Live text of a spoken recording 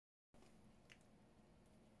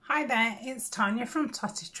Hi there, it's Tania from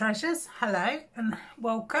Tatty Treasures. Hello and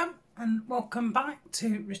welcome back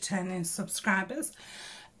to returning subscribers.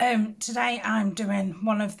 Today I'm doing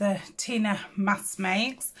one of the Tina mask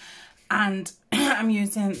makes and I'm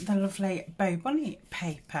using the lovely BoBunny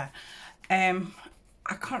paper. I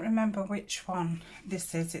can't remember which one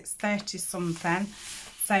this is, it's 30 something.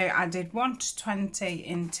 So I did 1 to 20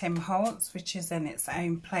 in Tim Holtz, which is in its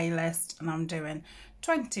own playlist, and I'm doing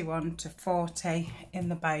 21 to 40 in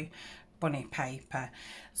the BoBunny paper.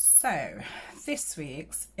 So this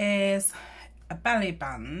week's is a belly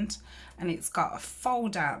band and it's got a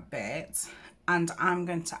fold out bit, and I'm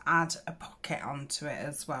going to add a pocket onto it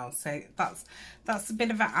as well. So that's a bit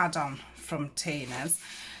of an add-on from Tina's.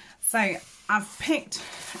 So I've picked,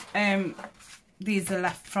 these are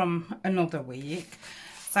left from another week.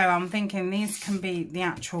 So I'm thinking these can be the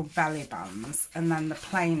actual belly bands and then the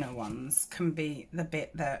plainer ones can be the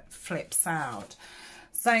bit that flips out.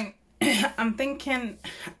 So I'm thinking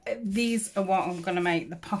these are what I'm going to make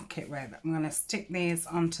the pocket with. I'm going to stick these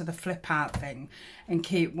onto the flip out thing and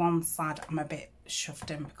keep one side, I'm a bit shoved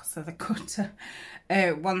in because of the cutter,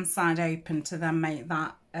 one side open to then make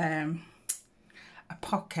that a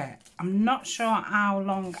pocket. I'm not sure how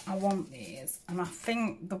long I want these, and I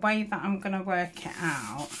think the way that I'm going to work it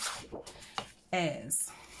out is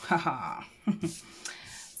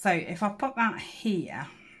so if I put that here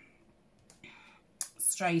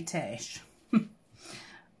straightish,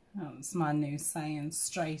 that's my new saying,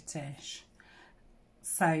 straightish.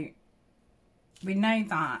 So we know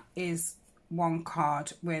that is one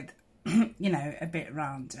card with you know, a bit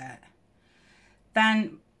around it.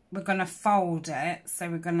 Then we're going to fold it, so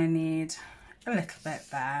we're going to need a little bit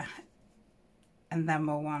there, and then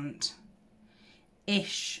we'll want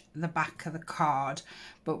ish the back of the card,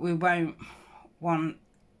 but we won't want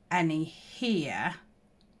any here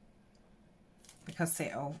because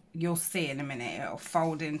you'll see in a minute, it'll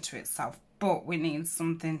fold into itself, but we need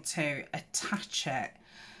something to attach it,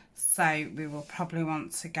 so we will probably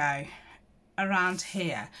want to go around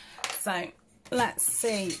here. So let's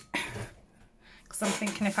see, because I'm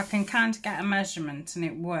thinking if I can kind of get a measurement and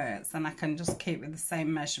it works, then I can just keep with the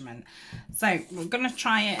same measurement. So we're going to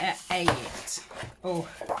try it at 8. Oh,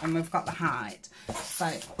 and we've got the height.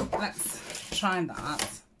 So let's try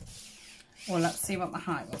that. Well, let's see what the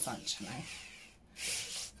height was actually.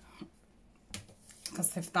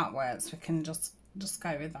 Because if that works, we can just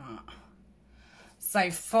go with that. So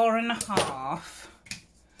 4.5.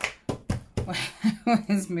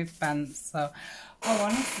 Where's my pencil? Oh,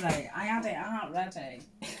 honestly, I had it out ready.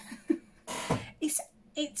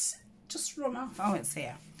 it's just run off. Oh, it's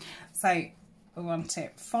here. So we want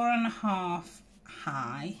it 4.5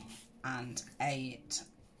 high and 8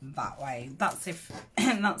 that way. That's if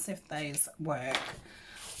that's if those work.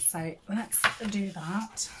 So let's do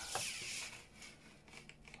that.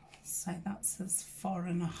 So that says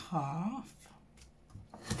 4.5.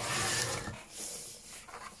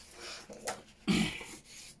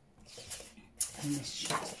 And this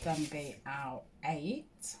should then be our 8.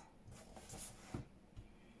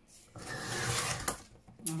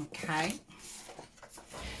 Okay.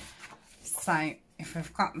 So if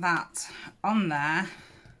we've got that on there,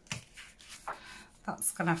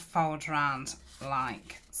 that's going to fold around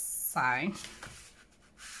like so.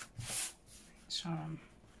 Sure.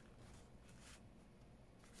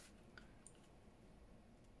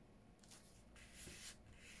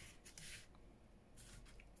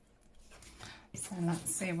 So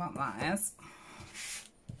let's see what that is.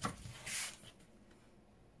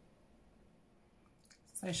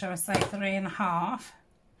 So shall I say 3.5?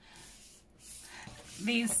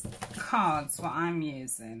 These cards, what I'm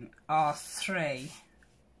using, are 3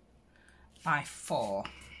 by 4.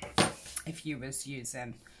 If you was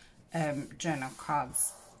using journal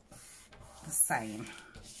cards the same.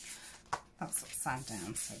 That's upside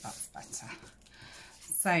down, so that's better.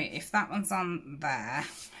 So if that one's on there,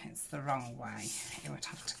 it's the wrong way. It would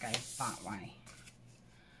have to go that way.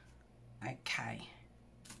 Okay.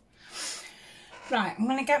 Right, I'm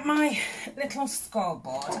going to get my little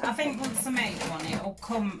scoreboard. I think once I make one, it'll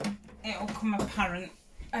come apparent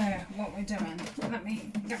what we're doing. Let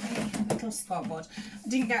me get my little scoreboard. I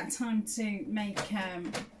didn't get time to make a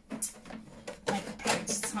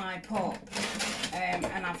prototype up,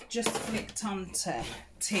 and I've just flicked onto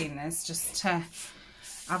Tina's just to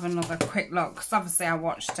have another quick look, because obviously I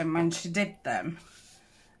watched them when she did them,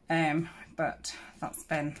 but that's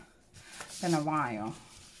been a while.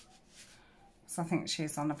 So I think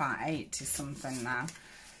she's on about 80 something now.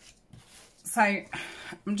 So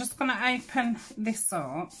I'm just going to open this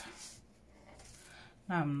up.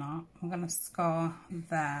 No, I'm not. I'm going to score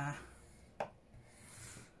there.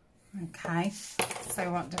 Okay,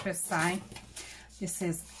 so what did we say? This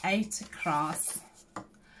is 8 across,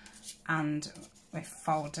 and we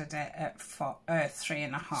folded it at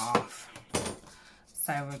 3.5.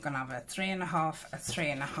 So we're going to have a 3.5, a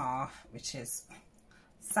 3.5, which is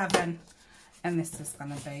 7, and this is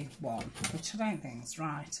going to be 1, which I don't think is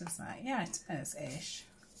right, is it? Yeah, it is ish.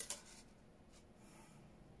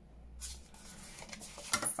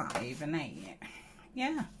 Is that even 8?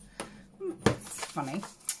 Yeah. It's funny.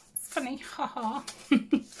 It's funny, haha.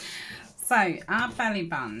 So our belly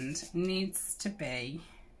band needs to be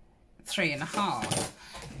 3.5.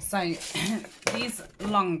 So these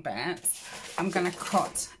long bits, I'm going to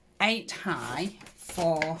cut 8 high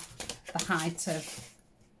for the height of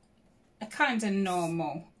a kind of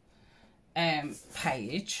normal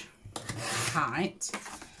page height.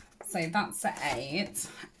 So that's at 8,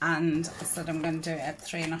 and I said I'm going to do it at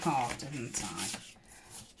 3.5, didn't I?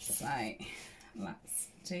 So let's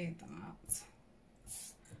do that.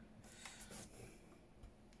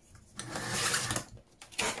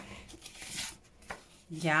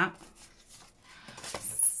 Yeah,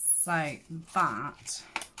 so that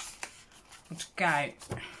would go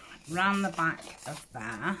round the back of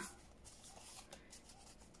there.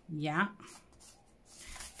 Yeah,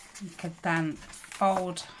 you could then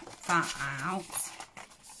fold that out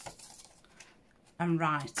and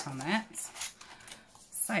write on it.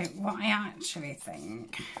 So what I actually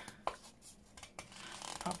think,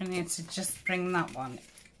 probably need to just bring that one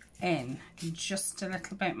in just a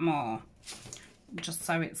little bit more, just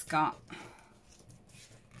so it's got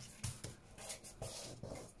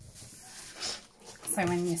so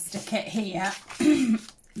when you stick it here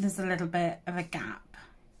there's a little bit of a gap.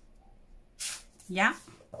 Yeah,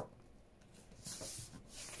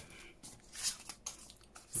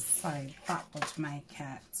 so that would make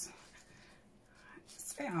it,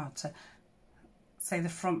 it's a bit hard to say. The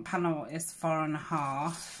front panel is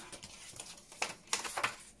 4.5,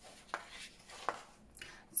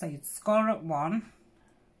 so you'd score at 1.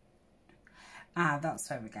 That's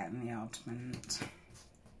where we're getting the oddment.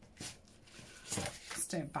 Let's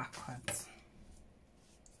do it backwards.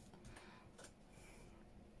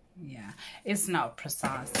 Yeah, it's not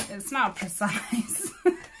precise. It's not precise.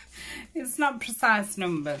 It's not precise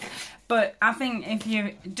numbers. But I think if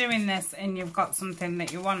you're doing this and you've got something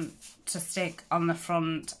that you want to stick on the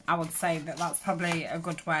front, I would say that that's probably a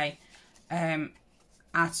good way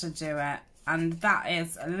how to do it. And that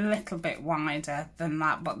is a little bit wider than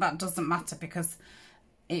that, but that doesn't matter because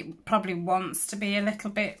it probably wants to be a little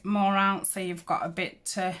bit more out, so you've got a bit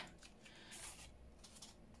to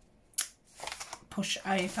push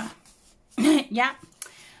over. Yeah,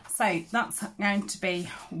 so that's going to be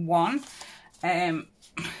 1.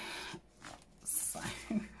 So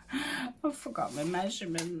I forgot my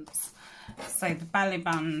measurements. So the belly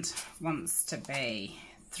band wants to be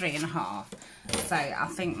 3.5, so I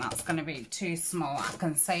think that's going to be too small. I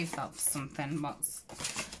can save that for something what's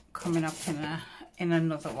coming up in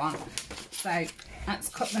another one. So let's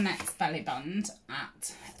cut the next belly band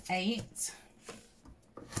at 8,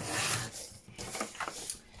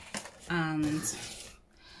 and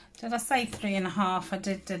did I say 3.5? I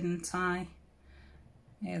did, didn't I?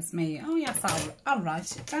 Here's me. Oh yes, I'll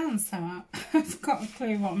write it down so I've got a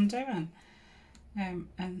clue what I'm doing.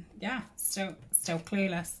 And yeah, still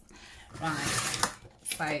clueless. Right,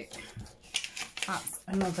 so that's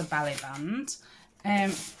another belly band.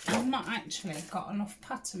 I've not actually got enough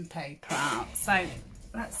pattern paper out, so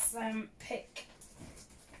let's pick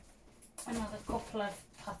another couple of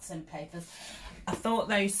pattern papers. I thought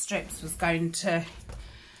those strips was going to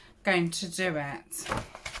do it.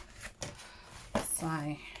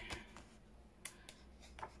 So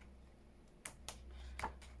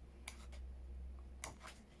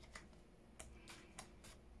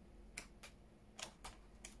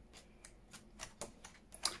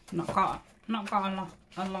not got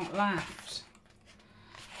a lot left.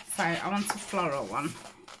 So I want a floral one,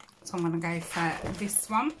 so I'm going to go for this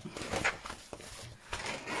one.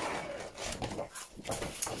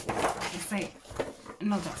 Let's see,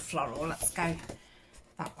 another floral. Let's go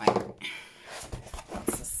that way.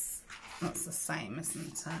 That's the same,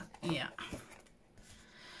 isn't it? Yeah.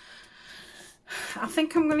 I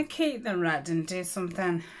think I'm going to keep the red and do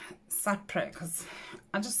something separate because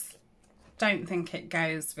I just don't think it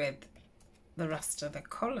goes with the rest of the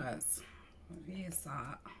colours. What is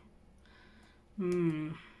that?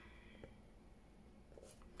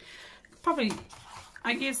 Probably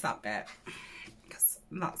I use that bit because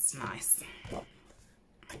that's nice.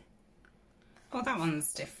 Oh, that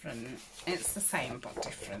one's different. It's the same but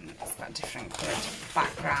different. It's got a different coloured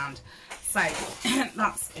background. So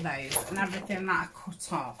that's those, and everything that I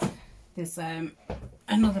cut off there's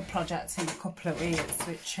another project in a couple of weeks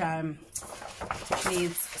which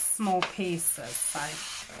needs small pieces, so I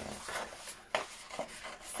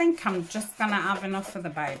think I'm just going to have enough of the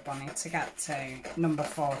BoBunny to get to number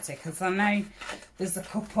 40, because I know there's a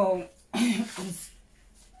couple, there's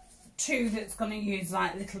 2 that's going to use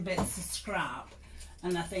like little bits of scrap,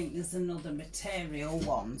 and I think there's another material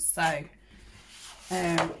one, so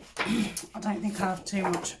I don't think I'll have too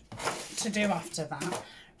much to do after that.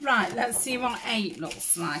 Right, let's see what 8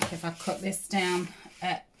 looks like if I cut this down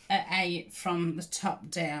at 8 from the top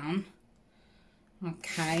down.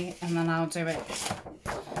 Okay, and then I'll do it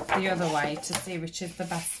the other way to see which is the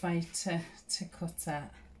best way to cut it.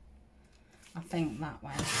 I think that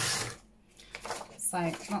way.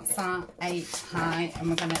 So that's our 8 high, and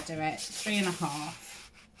we're going to do it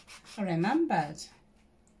 3.5. I remembered.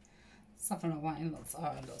 Let's have a look what it looks.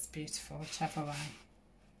 Oh, it looks beautiful whichever way.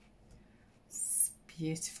 It's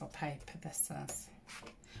beautiful paper this is.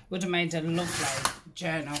 Would have made a lovely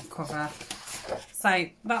journal cover. So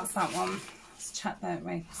that's that one. Let's check that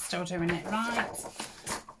we're still doing it right.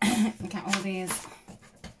 Get all these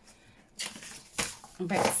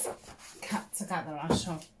bits kept together. I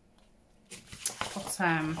shall put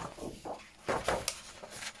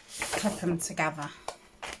clip them together.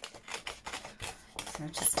 So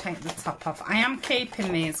just take the top off. I am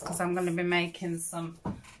keeping these because I'm going to be making some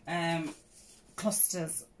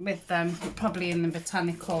clusters with them, probably in the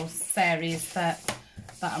botanical series that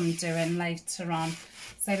I'm doing later on.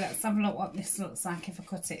 So let's have a look what this looks like if I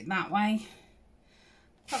cut it that way.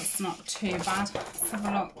 That's not too bad. Let's have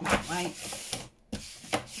a look that way.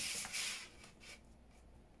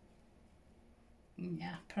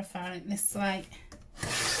 Yeah, prefer it this way.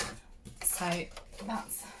 So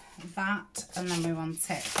that's that, and then we want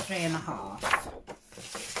it 3.5.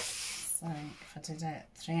 So if I did it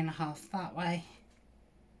 3.5 that way,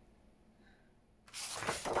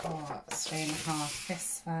 or 3.5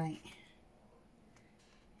 this way,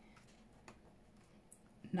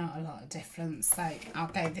 not a lot of difference, so I'll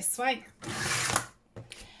go this way.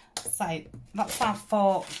 So that's our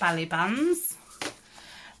 4 belly bands,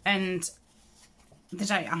 and they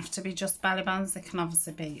don't have to be just belly bands, they can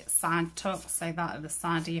obviously be side tucks, so that at the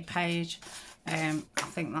side of your page. I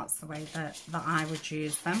think that's the way that I would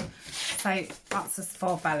use them. So that's just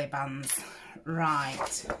 4 belly bands.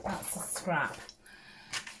 Right, that's a scrap.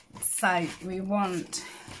 So we want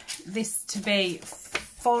this to be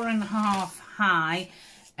 4.5 high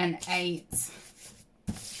and 8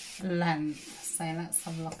 length. So let's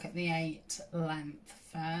have a look at the 8 length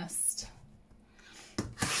first.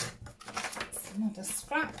 Another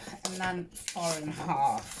scrap, and then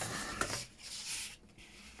 4.5.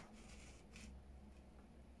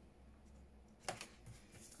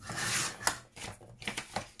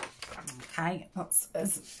 Okay, that's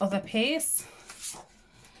his other piece,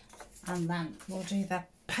 and then we'll do the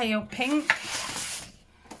pale pink.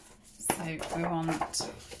 So we want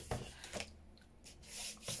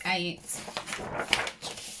 8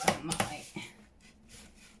 on that way.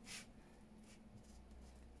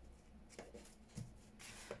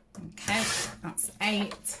 Okay, that's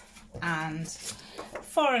 8 and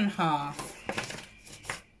 4.5.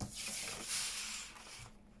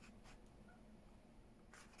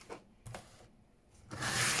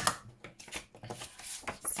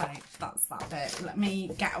 So that's that bit. Let me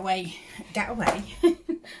get away.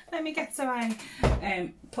 Let me get away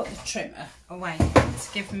and put the trimmer away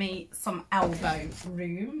to give me some elbow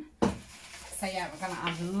room. So yeah, we're going to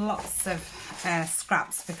have lots of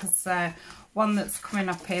scraps, because one that's coming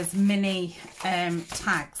up is mini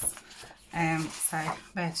tags. So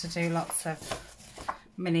there to do lots of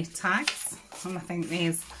mini tags. And I think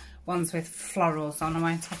these ones with florals on, I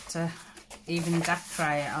won't have to even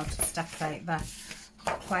decorate. I'll just decorate the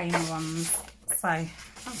plain ones. So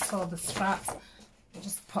that's all the scraps. I'll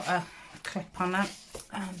just put a clip on it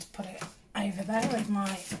and put it over there with my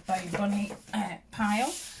BoBunny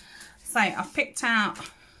pile. So I've picked out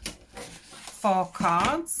 4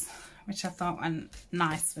 cards, which I thought went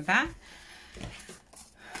nice with that.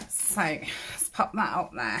 So let's pop that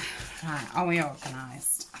up there. Right, are we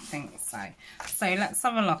organised? I think so. So let's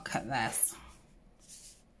have a look at this.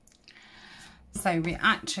 So we're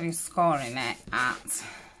actually scoring it at,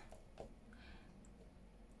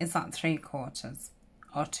 is that 3/4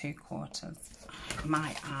 or 2/4?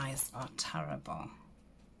 My eyes are terrible.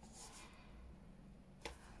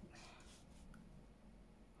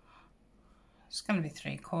 It's going to be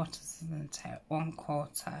 3/4, isn't it?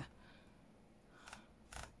 1/4.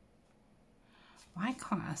 Why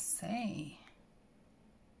can't I see?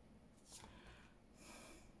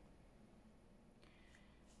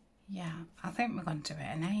 Yeah, I think we're going to do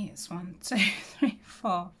it in 8s. 1, 2, 3,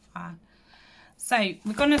 4, 5. So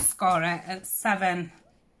we're going to score it at 7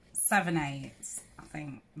 8s. I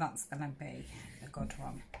think that's going to be a good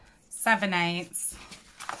one. 7 8s.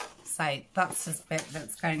 So that's the bit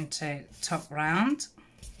that's going to tuck round.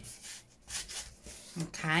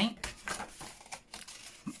 Okay.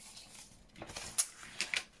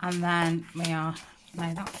 And then we are,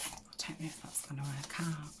 no, that, I don't know if that's going to work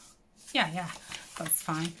out. Yeah, that's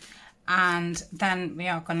fine. And then we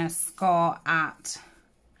are going to score at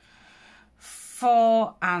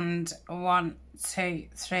 4 and 1, 2,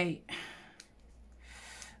 3.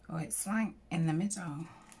 Oh, it's like in the middle.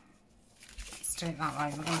 Let's do it that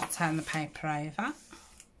way. We're going to turn the paper over.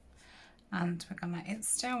 And we're going to, it's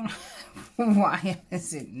still, why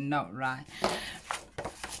is it not right?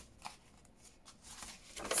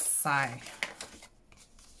 So,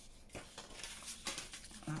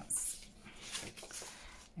 that's,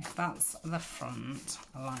 if that's the front,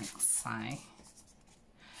 like so,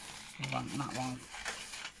 we want that one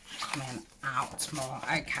coming out more.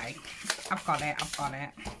 Okay, I've got it.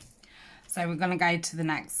 So we're going to go to the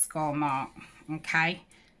next score mark, okay?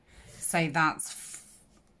 So that's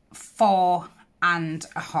 4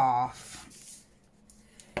 1/2.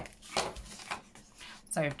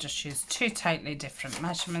 So we've just used 2 totally different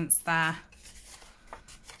measurements there.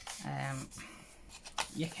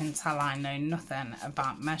 You can tell I know nothing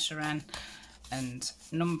about measuring and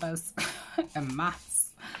numbers and maths.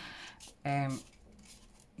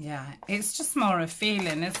 Yeah, it's just more a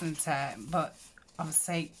feeling, isn't it? But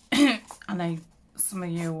obviously, I know some of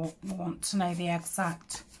you will want to know the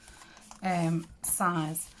exact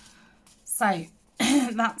size. So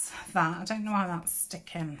that's that. I don't know why that's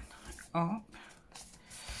sticking up.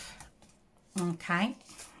 Okay,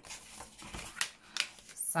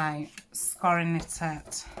 so scoring it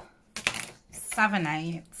at 7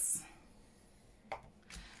 8s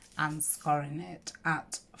and scoring it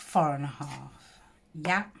at 4 1/2.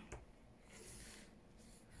 Yeah.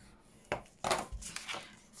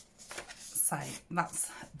 So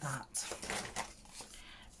that's that.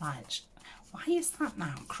 Right, why is that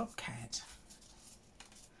now crooked?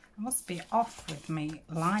 I must be off with me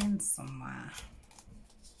lines somewhere.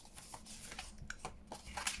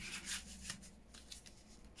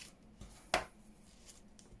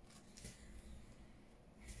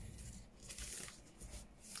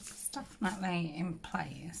 Definitely in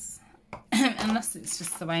place, unless it's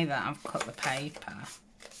just the way that I've cut the paper.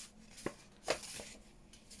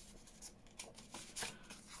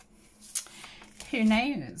 Who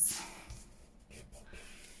knows?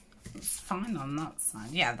 It's fine on that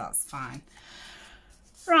side. Yeah, that's fine.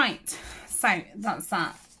 Right, so that's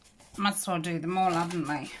that. Might as well do them all, haven't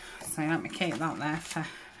we? So let me keep that there for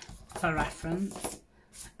reference.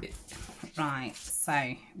 Right,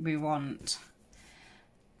 so we want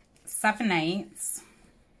 7 8s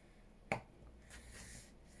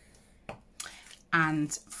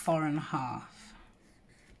and 4 1/2.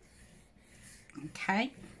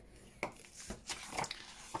 Okay.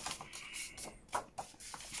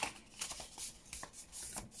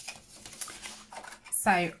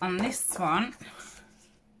 So on this one,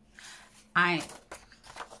 I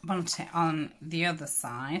want it on the other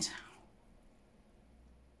side.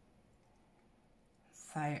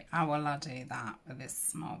 So how will I do that with this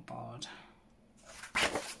small board?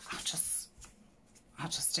 I'll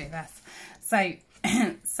just do this. So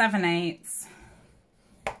 7 8s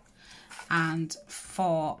and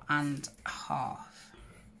 4 1/2.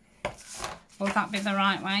 Will that be the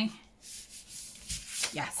right way?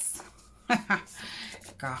 Yes.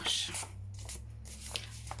 Gosh.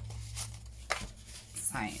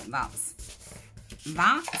 So that's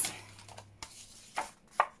that.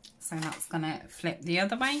 So that's going to flip the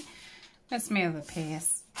other way. Where's my other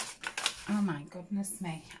piece? Oh my goodness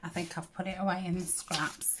me. I think I've put it away in the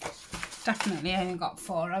scraps. Definitely only got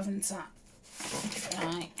 4, haven't I?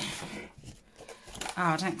 Right.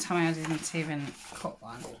 Oh, don't tell me I didn't even cut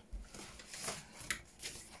one.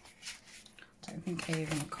 Don't think I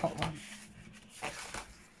even cut one.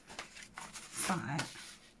 Is that it?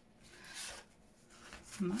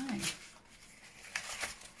 No.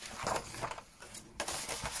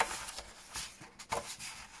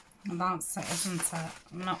 That's it, isn't it?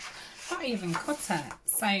 Not even cut it.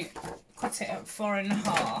 So cut it at 4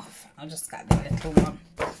 1/2. I'll just get the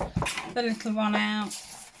little one out.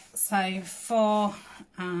 So 4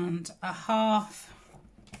 1/2.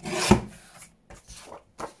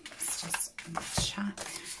 Let's just check.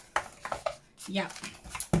 Yep.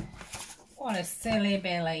 What a silly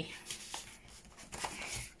Billy.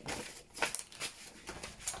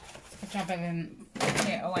 Good job I didn't put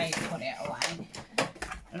it away.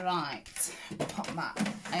 Right, pop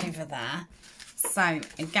that over there. So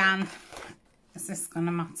again, is this going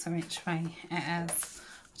to matter which way it is?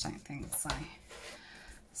 I don't think so.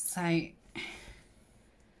 So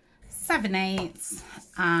 7/8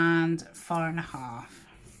 and 4.5.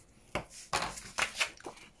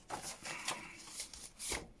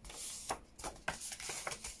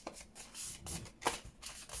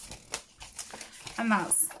 And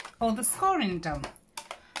that's all the scoring done.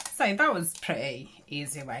 So that was a pretty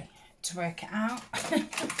easy way to work it out.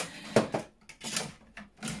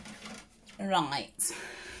 Right.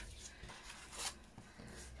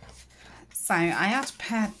 So I had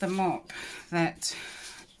paired them up that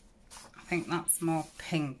I think that's more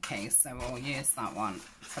pinky, so we'll use that one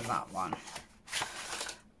for that one.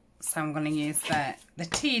 So I'm going to use the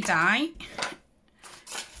tea dye.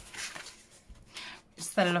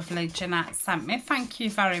 The lovely Jeanette sent me. Thank you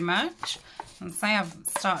very much. And say I've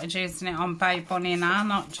started using it on BoBunny now,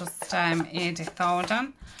 not just Edith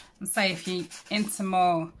Auden. And say if you're into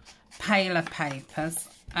more paler papers,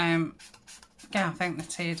 yeah, I think the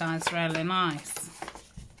tea dye is really nice.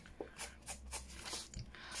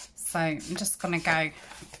 So I'm just going to go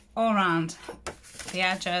all around the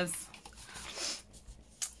edges.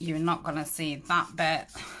 You're not going to see that bit,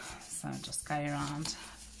 so I'll just go around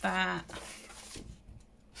there.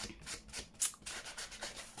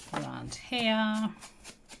 Around here.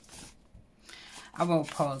 I will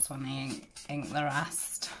pause when I ink the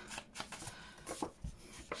rest.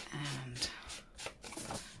 And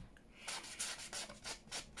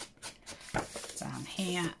down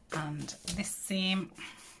here and this seam.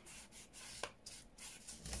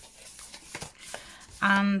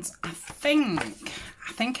 And I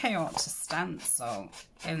think I ought to stencil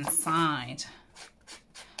inside.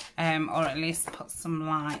 Or at least put some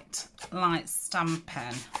light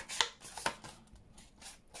stamping.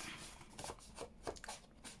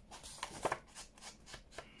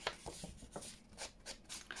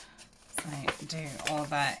 So do all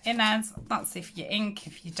the innards. That's if you ink.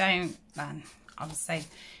 If you don't, then obviously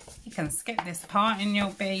you can skip this part and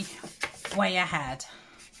you'll be way ahead.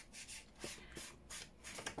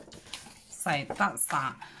 So that's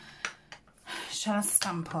that. Shall I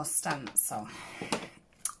stamp or stencil?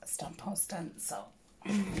 Stamp or stencil.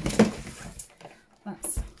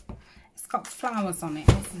 It's got flowers on it,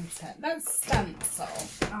 hasn't it? Let's stencil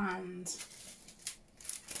and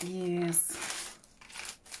use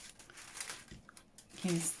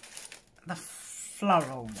the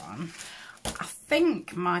floral one. I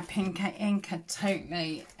think my pink ink had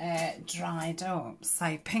totally dried up,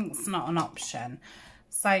 so pink's not an option.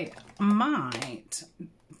 So I might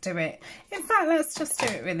do it. In fact, let's just do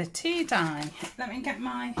it with a tea dye. Let me get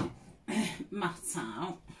my mat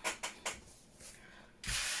out.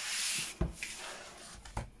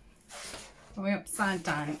 Are we upside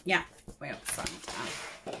down? Yeah, we're upside down.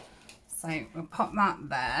 So we'll pop that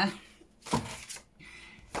there.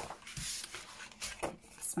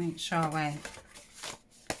 Let's make sure we're...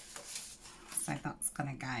 So that's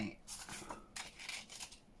going to go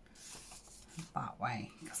that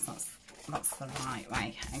way, because that's the right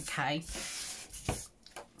way. Okay.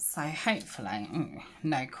 So hopefully,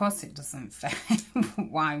 no, of course it doesn't fit.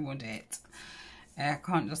 Why would it? I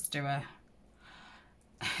can't just do a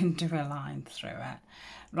line through it.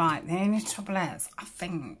 Right, the only trouble is, I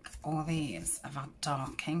think all these have had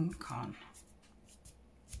dark ink on.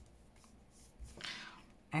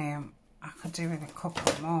 I could do with a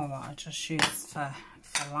couple more what I just used for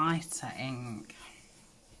lighter ink.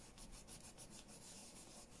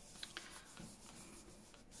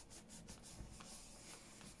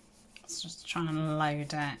 Let's just try and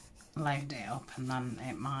load it up, and then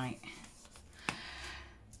it might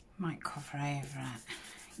cover over it.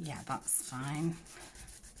 Yeah, that's fine.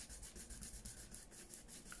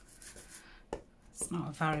 It's not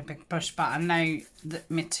a very big brush, but I know that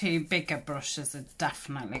my two bigger brushes have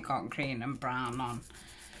definitely got green and brown on.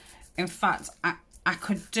 In fact, I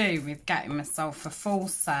could do with getting myself a full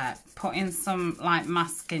set, putting some like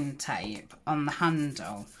masking tape on the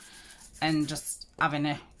handle, and just having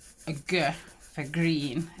a G for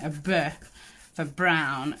green, a B for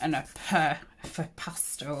brown, and a P for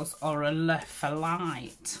pastels, or a L for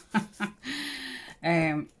light.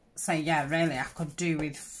 So yeah, really I could do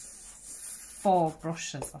with 4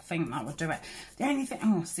 brushes. I think that would do it. The only thing,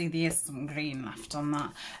 oh, see, there is some green left on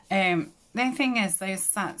that. The only thing is, those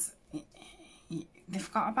sets,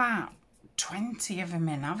 they've got about 20 of them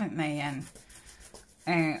in, haven't they?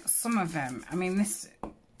 And some of them, I mean, this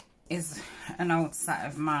is an old set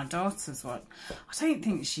of my daughter's one. I don't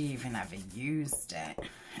think she even ever used it.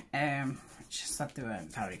 She said they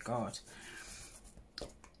weren't very good.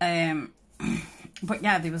 But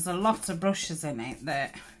yeah, there was a lot of brushes in it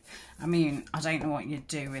that, I mean, I don't know what you'd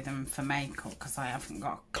do with them for makeup because I haven't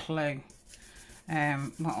got a clue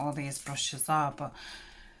what all these brushes are. But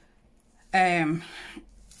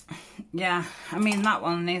yeah, I mean, that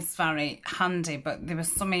one is very handy, but there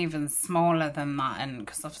was some even smaller than that, and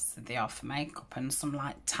because obviously they are for makeup, and some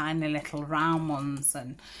like tiny little round ones,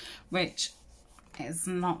 and which is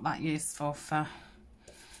not that useful for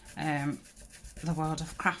the world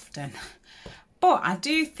of crafting. But I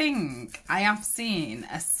do think I have seen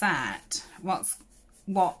a set what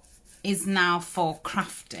is now for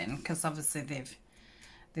crafting, because obviously they've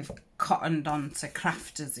cottoned on to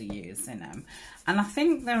crafters are using them, and I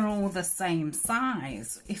think they're all the same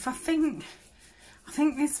size. I think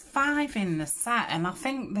there's 5 in the set, and I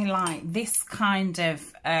think they like this kind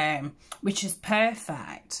of which is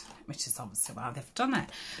perfect, which is obviously why they've done it.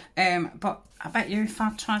 But I bet you if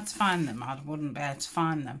I tried to find them, I wouldn't be able to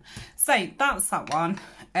find them. So that's that one.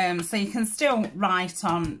 So you can still write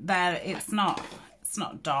on there. It's not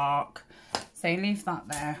dark, so you leave that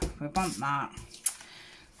there. We want that,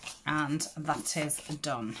 and that is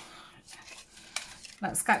done.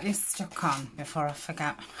 Let's get this stuck on before I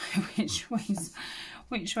forget which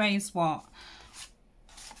way's what.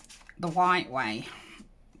 The white way.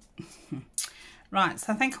 Right,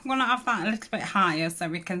 so I think I'm going to have that a little bit higher so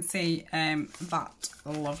we can see that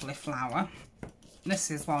lovely flower.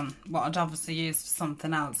 This is one what I'd obviously use for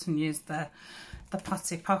something else, and use the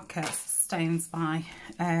Patty Pockets Stains by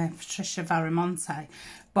Patricia Verimonte.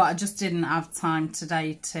 But I just didn't have time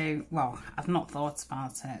today to, well, I've not thought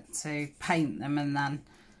about it, to paint them and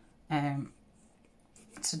then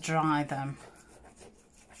to dry them.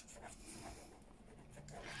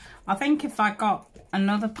 I think if I got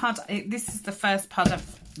another pad, this is the first pad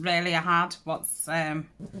I've really had what's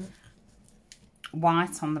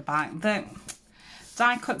white on the back. The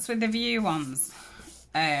die cuts with the view ones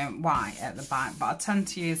white at the back, but I tend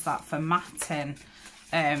to use that for matting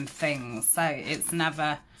things, so it's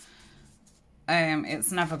never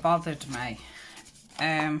bothered me.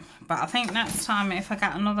 But I think next time if I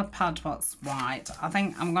get another pad what's white, I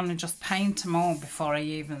think I'm going to just paint them all before I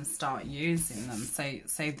even start using them, so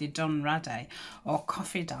they're done ready, or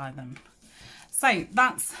coffee dye them. So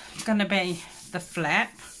that's going to be the flip.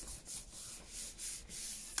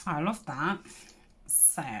 I love that.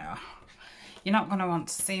 So you're not going to want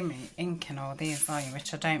to see me inking all these, are you?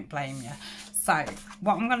 Which I don't blame you. So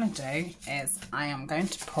what I'm going to do is I am going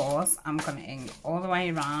to pause. I'm going to ink all the way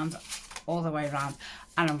around,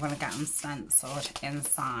 and I'm going to get them stenciled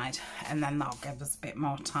inside, and then that'll give us a bit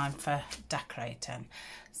more time for decorating.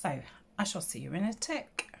 So I shall see you in a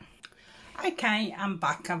tick. Okay, I'm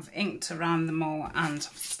back. I've inked around them all and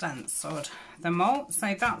stenciled them all.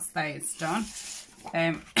 So that's those done.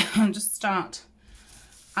 I'll just start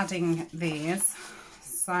adding these.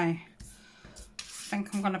 So I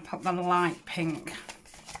think I'm going to put the light pink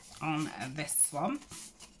on this one.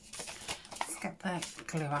 Let's get the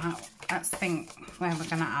glue out. Let's think where we're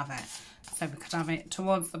going to have it. So we could have it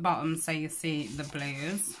towards the bottom so you see the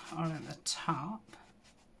blues, or at the top.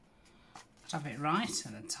 Could have it right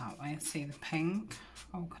at the top where you see the pink.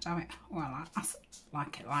 Or could have it, well, I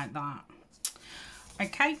like it like that.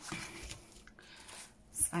 Okay.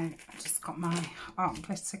 So I've just got my art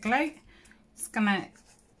glitter glue. Just going to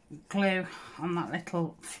glue on that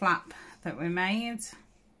little flap that we made.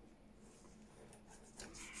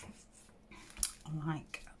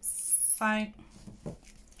 Like so. I'm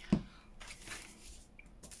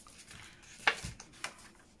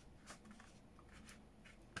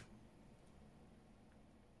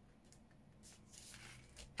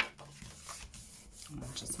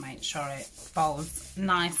just make sure it folds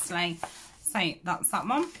nicely. So that's that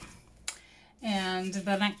one, and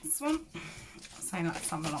the next one. So let's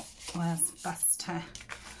have a look where's best to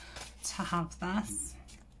have this.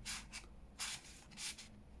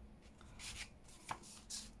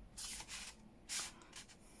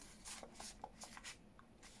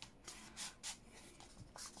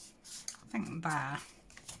 I think there.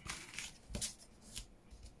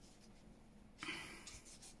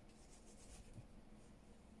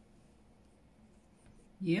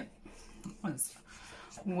 Yep, that was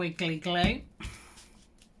wiggly glue. And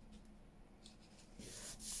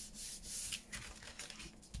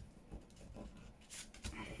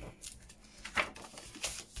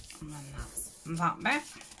then that's that bit.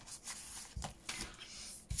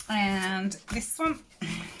 And this one.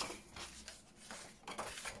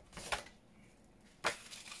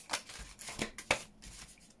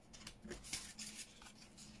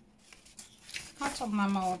 I've done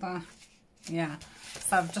them all there. Yeah.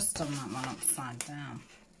 So I've just done that one upside down.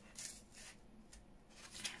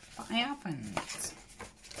 But I haven't.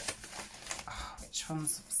 Oh, which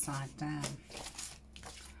one's upside down?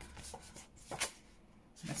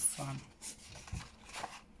 This one.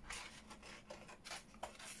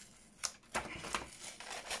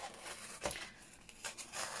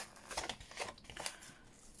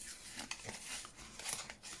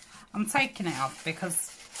 I'm taking it off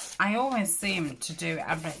because I always seem to do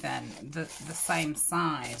everything the same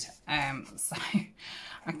side, so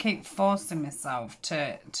I keep forcing myself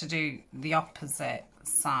to do the opposite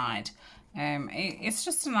side. It's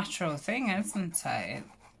just a natural thing, isn't it?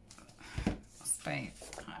 Must be,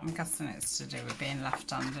 I'm guessing it's to do with being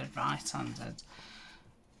left-handed, right-handed.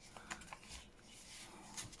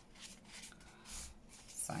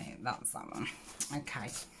 So that's that one. Okay,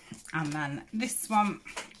 and then this one,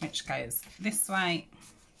 which goes this way.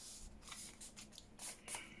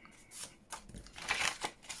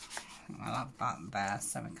 I'll have that there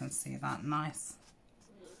so we can see that nice.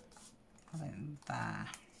 Put it there.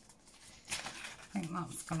 I think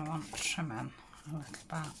that's going to want trimming a little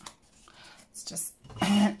bit. Let's just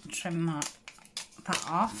trim that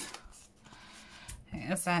off.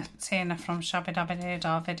 It is a Tina from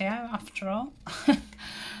Shabbydabbydoodah video after all.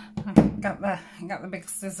 Got the big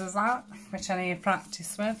scissors out, which I need to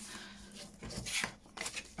practice with.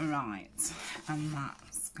 Right, and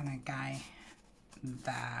that's going to go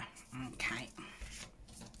there. Okay.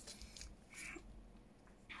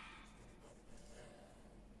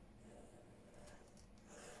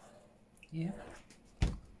 Yep.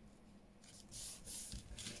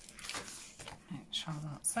 Make sure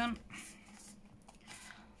that's in.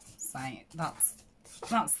 So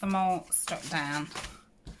that's them all stuck down.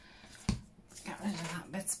 Get rid of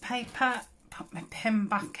that bit of paper. Put my pin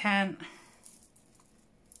back in.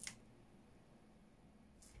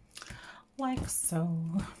 Like so.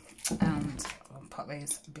 And we'll put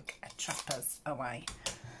these big trappers away.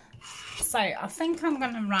 So I think I'm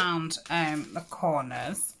going to round the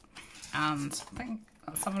corners, and I think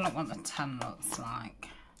let's have a look what the 10 looks like.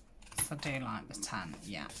 So I do like the 10,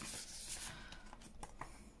 yeah.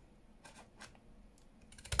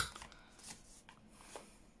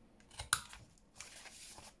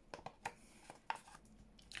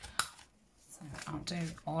 So I'll do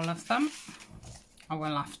all of them. I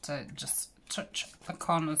will have to just touch the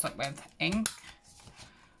corners up with ink.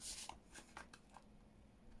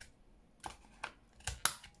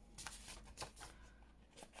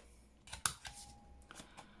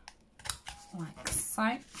 Like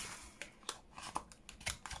so.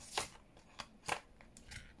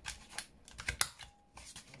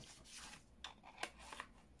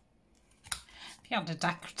 If you had a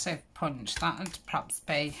decorative punch, that would perhaps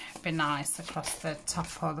be nice across the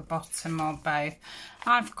top or the bottom or both.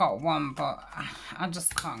 I've got one, but I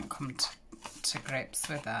just can't come to grips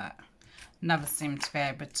with it. Never seem to be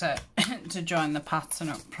able to to join the pattern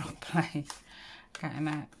up properly. Getting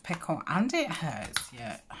a pickle, and it hurts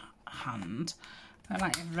your hand. But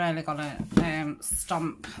like you've really got to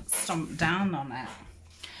stomp down on it.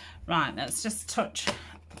 Right, let's just touch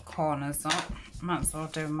the corners up. Might as well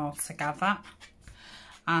do them all together.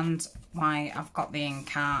 And why I've got the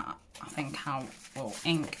ink out, I think I will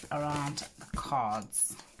ink around the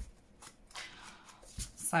cards.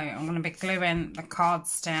 So I'm going to be gluing the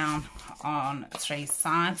cards down on 3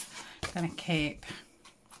 sides. I'm going to keep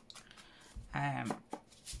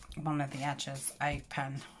one of the edges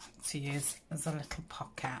open to use as a little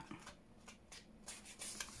pocket.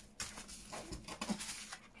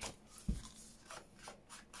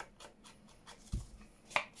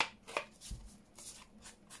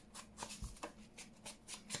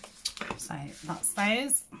 So that's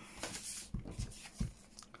those.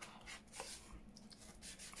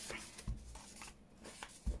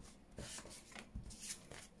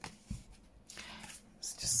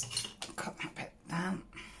 Let's just cut that bit down.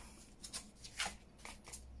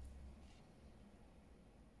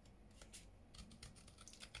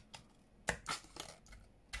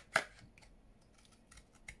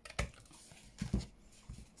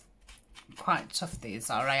 Quite tough these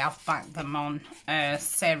are. I have backed them on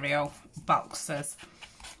cereal boxes.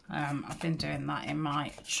 I've been doing that in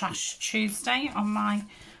my Trash Tuesday on my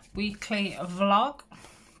weekly vlog.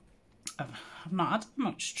 I've not had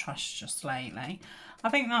much trash just lately. I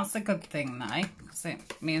think that's a good thing though, because it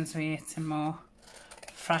means we're eating more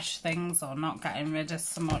fresh things or not getting rid of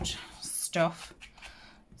so much stuff.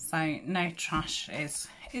 So no trash is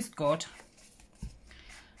good.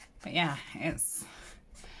 But yeah, it's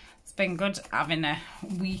been good having a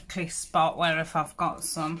weekly spot where if I've got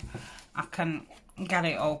some, I can get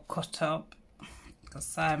it all cut up.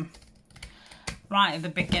 Because right at the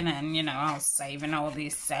beginning, you know, I was saving all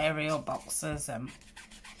these cereal boxes and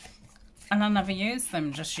and I never used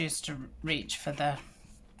them, just used to reach for the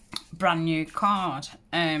brand new card,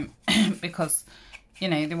 because, you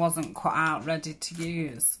know, they wasn't cut out ready to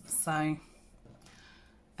use. So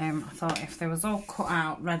I thought if they was all cut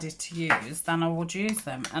out ready to use, then I would use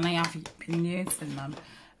them, and I have been using them.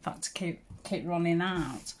 In fact, to keep running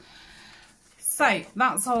out. So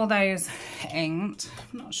that's all those inked.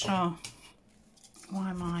 I'm not sure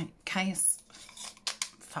why my case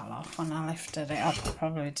fell off when I lifted it up. I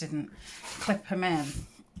probably didn't clip them in.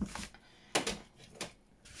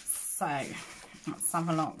 So let's have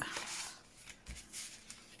a look.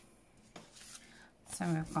 So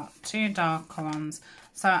we've got 2 darker ones.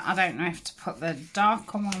 So I don't know if to put the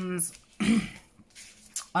darker ones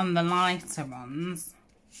on the lighter ones,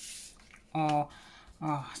 or,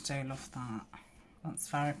 oh, I do love that. That's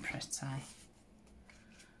very pretty.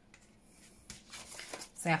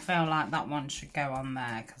 See, I feel like that one should go on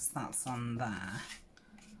there because that's on there.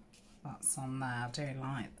 That's on there. I do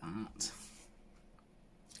like that.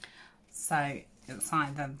 So it's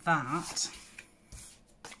either that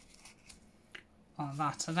or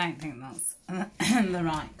that. I don't think that's the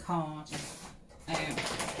right card.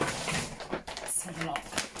 Let's have a look.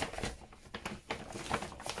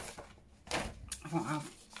 What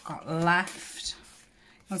I've got left.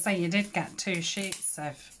 I'll say you did get 2 sheets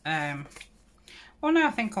of well, no,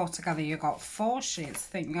 I think altogether you got 4 sheets.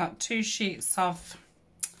 I think you got 2 sheets of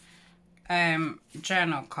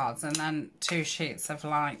journal cards, and then 2 sheets of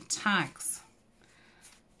like tags.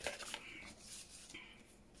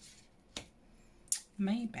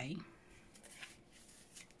 Maybe.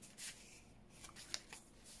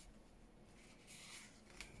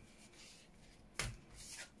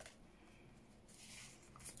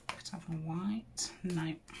 Could have a white.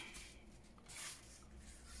 No.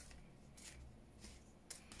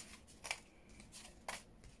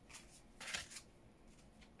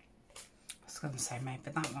 I was going to say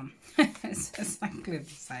maybe that one. It's exactly the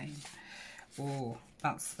same. Oh,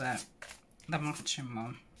 that's the matching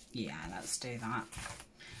one. Yeah, let's do that.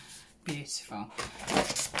 Beautiful.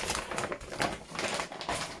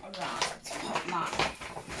 Right, put that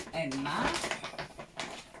in there.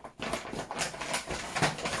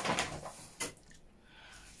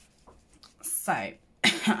 So,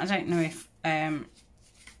 I don't know if I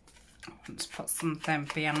want to put something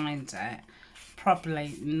behind it.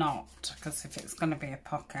 Probably not, because if it's going to be a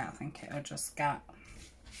pocket, I think it'll just get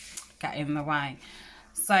in the way.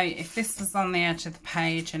 So if this was on the edge of the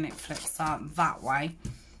page and it flips out that way,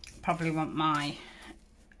 probably want my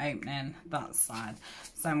opening that side.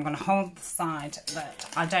 So I'm going to hold the side that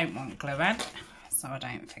I don't want glue in, so I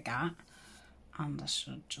don't forget. And I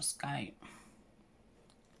should just go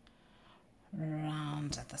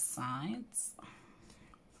round the sides.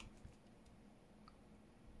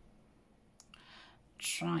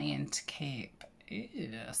 Trying to keep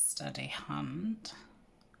a steady hand.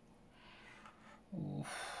 Oof.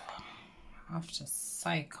 I have to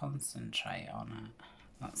so concentrate on it.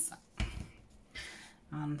 That's it.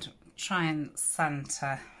 And try and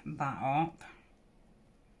centre that up.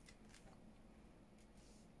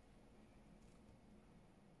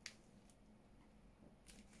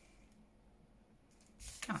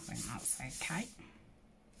 I think that's okay.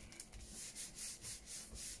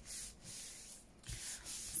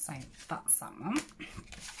 So that's that one.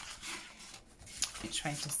 Which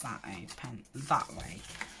way does that open? That way.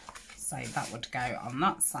 So that would go on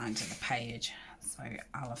that side of the page. So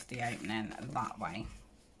I'll have the opening that way.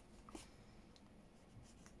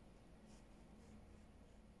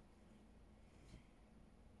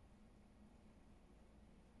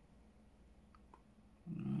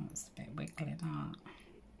 It's a bit wiggly, that.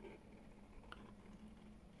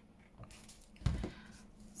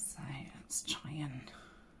 So let's try and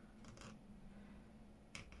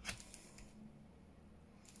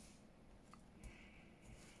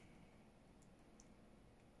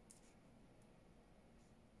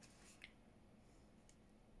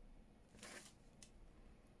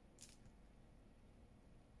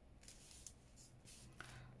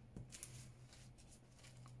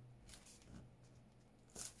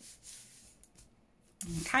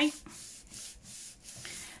okay,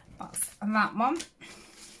 that's that one.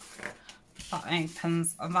 That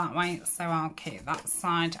opens that way, so I'll keep that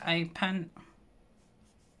side open.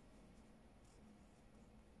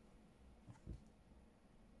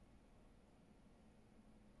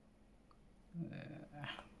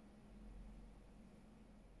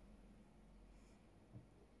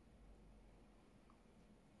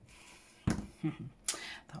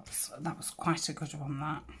 That was quite a good one,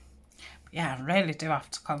 that. But yeah, I really do have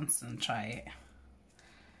to concentrate. I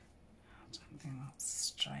don't think that's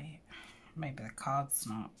straight. Maybe the card's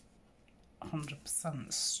not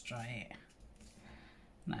 100% straight.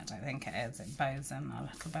 No, I don't think it is. It bows in a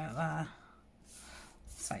little bit there.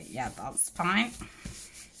 So yeah, that's fine.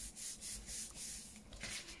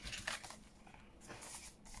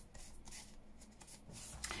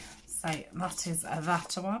 So that is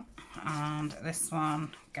that one, and this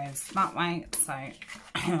one goes that way, so I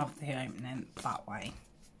have the opening that way.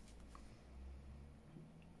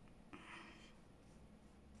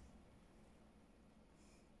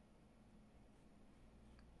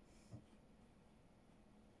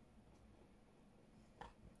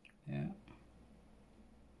 Yeah.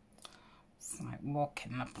 It's like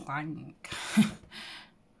walking the plank.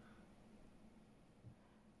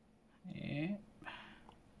 Yeah.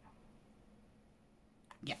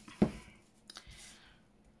 Yeah.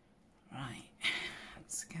 Right.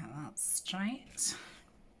 Let's get that straight.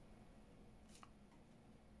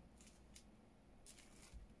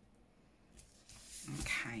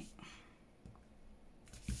 Okay.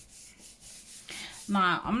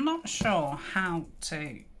 Now, I'm not sure how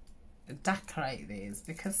to decorate these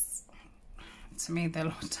because to me they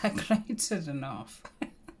look decorated enough.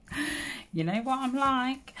 You know what I'm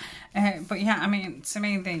like. But yeah, I mean, to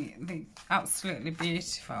me they absolutely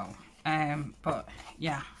beautiful. But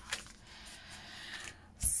yeah.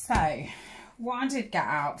 So what I did get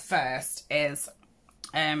out first is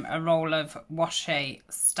a roll of washi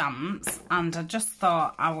stamps, and I just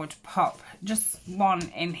thought I would pop just one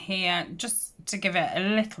in here just to give it a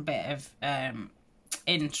little bit of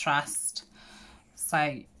interest,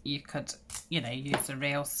 so you could, you know, use a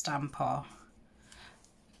real stamp or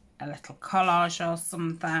a little collage or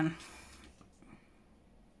something.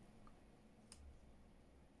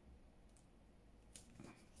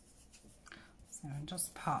 So I'll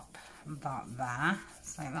just pop that there.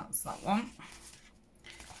 So that's that one.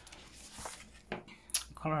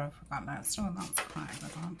 Colour have we got next? Oh, that's quite a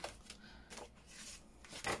good one.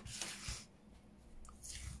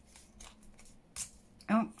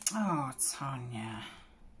 Oh, Tania.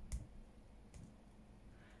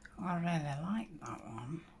 I really like that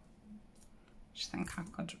one. Do you think I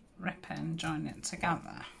could rip it and join it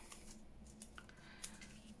together?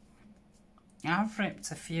 I've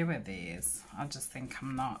ripped a few of these. I just think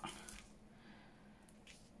I'm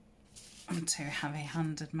too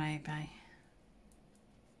heavy-handed maybe.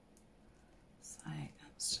 So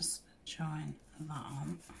let's just join that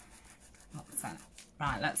on. That's it.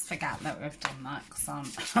 Right, let's forget that we've done that because I'll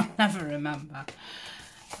never remember.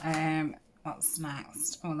 What's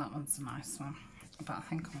next? Oh, that one's a nice one. But I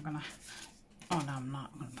think I'm gonna... Oh no, I'm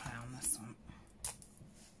not gonna put it on this one.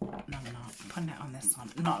 No, I'm not. I'm putting it on this one.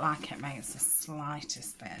 Not like it makes the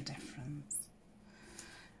slightest bit of difference.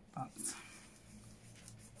 But...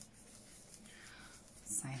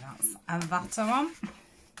 So that's that one.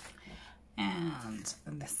 And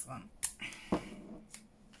this one.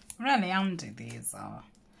 Really handy these are.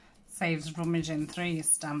 Saves rummaging through your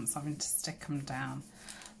stamps, having to stick them down.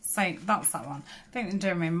 So that's that one. I think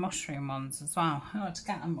they're doing mushroom ones as well. I ought to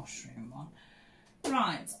get a mushroom one.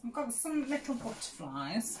 Right, I've got some little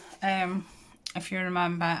butterflies. If you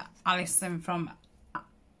remember, Alison from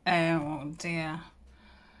oh dear,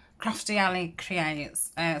 Crafty Alley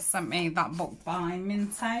Creates sent me that book by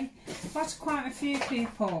Minte. I've had quite a few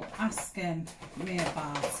people asking me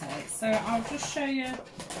about it, so I'll just show you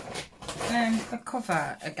the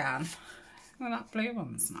cover again. Well, that blue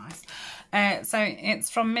one's nice. So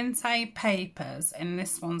it's from Minte Papers, and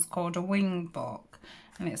this one's called A Wing Book,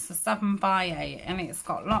 and it's a 7x8, and it's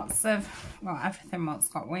got lots of, well, everything that's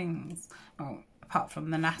got wings, well, apart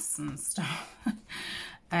from the nests and stuff.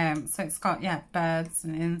 So it's got, yeah, birds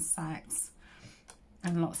and insects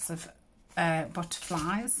and lots of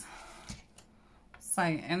butterflies. So,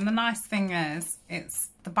 and the nice thing is, it's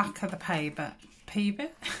the back of the papers,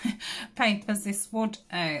 this wood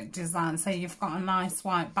design, so you've got a nice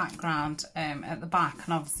white background at the back,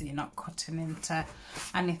 and obviously you're not cutting into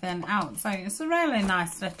anything else. So it's a really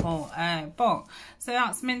nice little book. So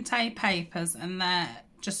that's Minte Papers, and they're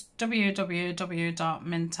just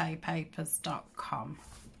www.mintepapers.com.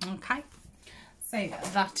 Okay, so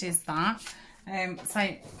that is that.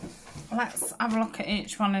 So let's have a look at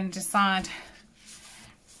each one and decide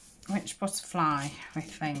which butterfly we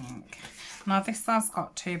think. Now this has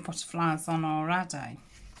got 2 butterflies on already.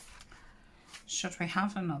 Should we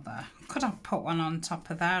have another? Could I put one on top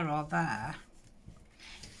of there or there?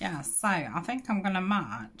 Yeah, so I think I'm going to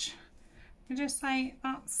match. Would you say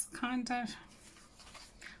that's kind of...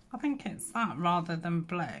 I think it's that rather than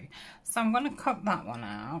blue. So I'm going to cut that one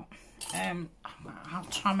out. I'll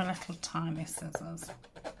try my little tiny scissors.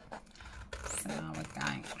 See how we're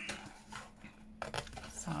going.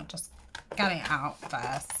 So I'll just get it out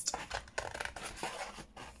first.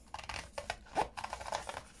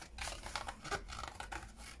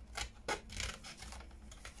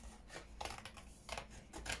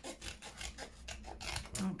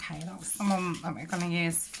 the one that we're going to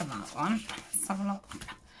use for that one. Let's have a look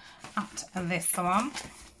at this one.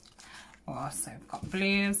 Oh, so we've got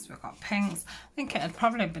blues, we've got pinks. I think it'd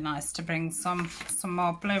probably be nice to bring some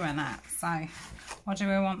more blue in it. So, or do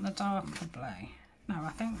we want the darker blue? No,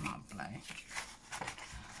 I think not blue.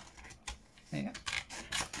 Yeah.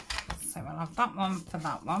 So we'll have that one for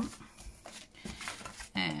that one.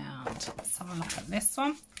 And let's have a look at this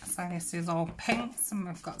one. So this is all pinks and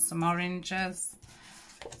we've got some oranges.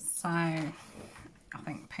 So I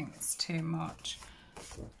think pink's too much.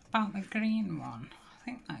 About the green one. I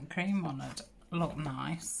think that green one would look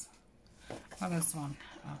nice. Well, there's one.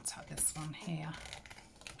 I'll take this one here.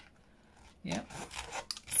 Yep.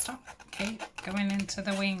 Stop. Keep going into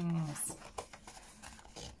the wings.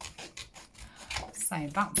 So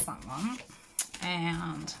that's that one.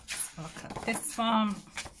 And let's look at this one.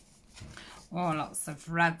 Oh, lots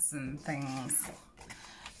of reds and things.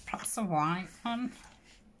 Perhaps a white one.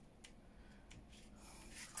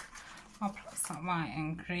 Or perhaps that white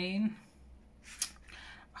and green.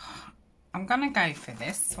 I'm going to go for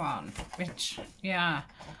this one, which, yeah,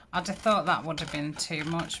 I'd have thought that would have been too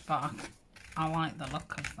much, but I like the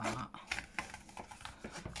look of that.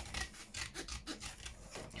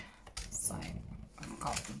 So, I've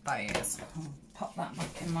got those. I'll pop that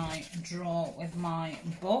back in my drawer with my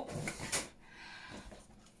book.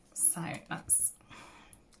 So, let's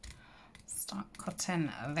start cutting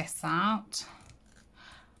this out.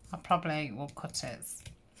 I probably will cut its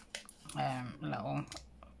little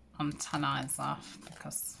antennae off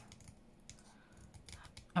because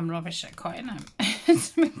I'm rubbish at cutting them,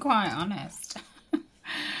 to be quite honest.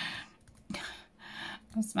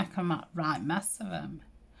 Just make a right mess of them.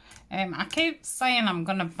 I keep saying I'm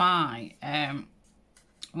going to buy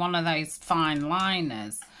one of those fine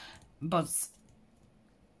liners, but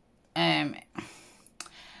I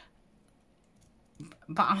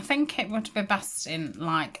think it would be best in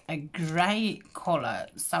like a grey colour,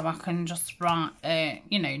 so I can just write,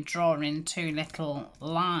 you know, draw in two little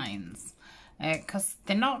lines, because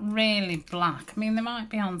they're not really black. I mean, they might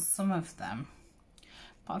be on some of them,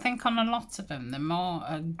 but I think on a lot of them they're more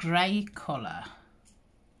a grey colour.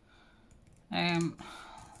 Come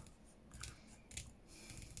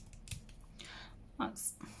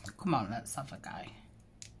on, let's have a go.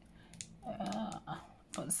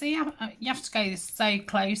 But see, you have to go so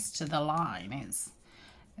close to the line. It's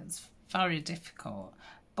very difficult.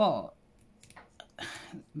 But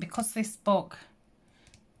because this book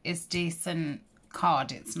is decent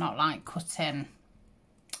card, it's not like cutting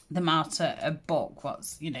them out of a book,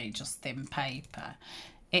 what's, you know, just thin paper.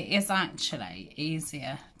 It is actually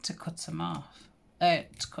easier to cut them off. To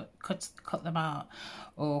cut them out.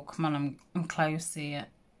 Oh, come on, I'm close here.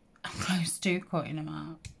 I'm close to cutting them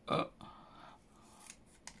out.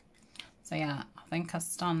 So yeah, I think I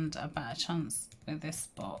stand a better chance with this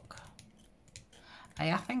book.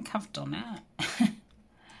 I think I've done it.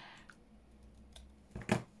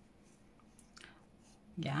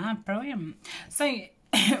 Yeah, brilliant. So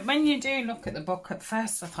when you do look at the book at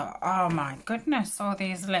first, I thought, oh my goodness, all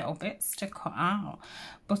these little bits to cut out.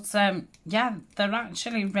 But yeah, they're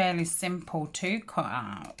actually really simple to cut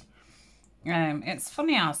out. It's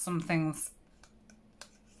funny how some things,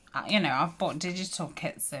 you know, I've bought digital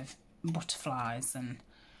kits of butterflies and,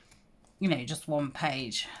 you know, just one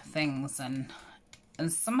page things, and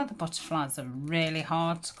some of the butterflies are really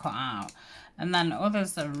hard to cut out, and then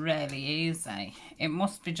others are really easy. It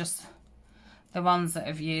must be just the ones that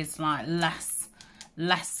have used like less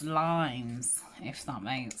lines, if that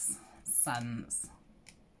makes sense.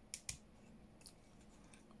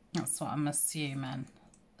 That's what I'm assuming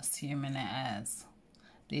it is.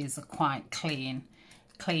 These are quite clean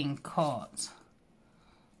cut.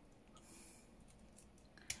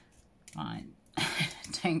 Right,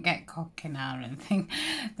 don't get cocky now and think,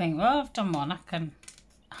 well, I've done one, I'm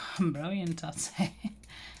brilliant at it.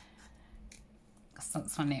 Because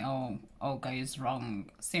that's when it all goes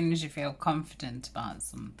wrong, as soon as you feel confident about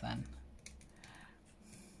something.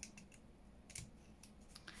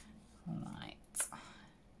 Right,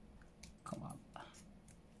 come on.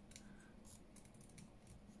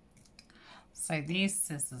 So these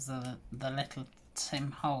scissors are the little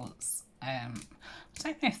Tim Holtz. I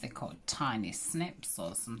don't know if they're called tiny snips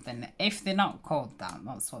or something. If they're not called that,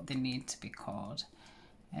 that's what they need to be called.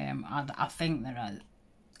 I think there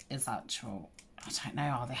is actual, I don't know,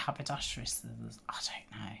 are they haberdashery scissors? I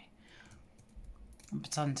don't know. I'm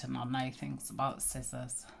pretending I know things about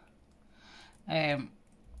scissors.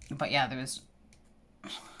 But yeah, there was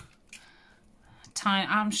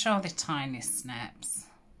I'm sure they're tiny snips.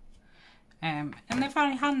 And they're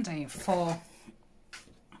very handy for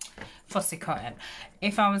fussy cutting.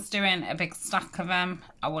 If I was doing a big stack of them,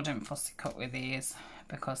 I wouldn't fussy cut with these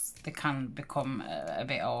because they can become a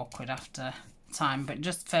bit awkward after time. But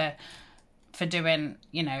just for doing,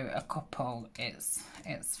 you know, a couple, it's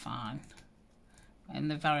fine.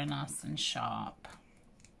 And they're very nice and sharp.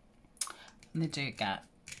 And they do get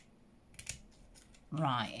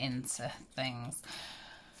right into things.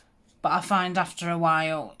 But I find after a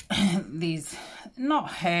while, these not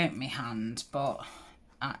hurt my hand, but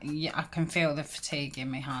yeah, I can feel the fatigue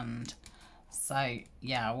in my hand. So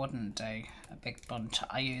yeah, I wouldn't do a big bunch.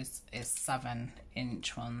 I use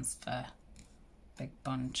 7-inch ones for big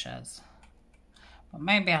bunches. But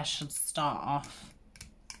maybe I should start off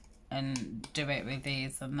and do it with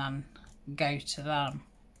these and then go to them.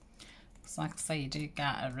 Because like I say, you do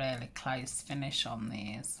get a really close finish on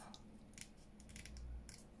these.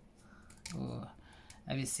 Ooh,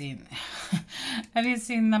 have you seen have you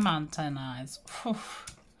seen the antennae? Oh,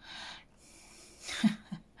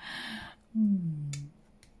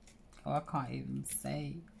 I can't even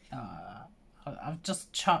see. I've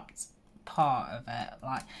just chopped part of it.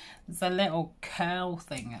 Like, there's a little curl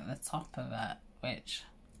thing at the top of it, which,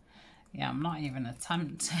 yeah, I'm not even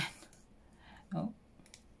attempting. Oh,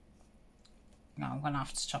 no, I'm gonna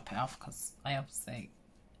have to chop it off because I obviously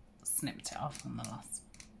snipped it off on the last.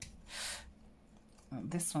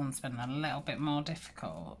 This one's been a little bit more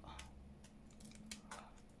difficult.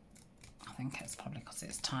 I think it's probably because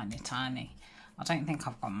it's tiny. I don't think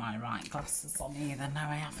I've got my right glasses on either. No,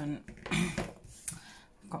 I haven't.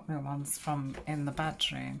 I've got my ones from in the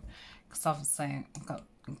bedroom because obviously I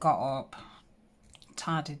got up,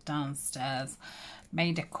 tidied downstairs,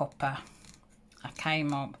 made a cuppa. I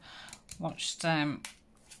came up, watched a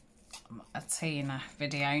Tina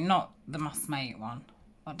video, not the Moss Mate one.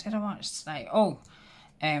 What did I watch today? Oh,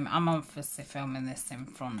 I'm obviously filming this in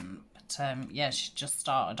front, but yeah, she just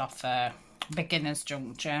started off a beginner's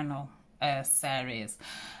junk journal series,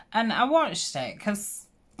 and I watched it because,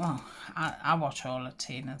 well, I watch all of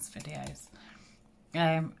Tina's videos,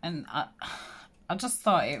 and I just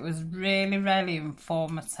thought it was really, really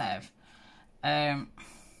informative, and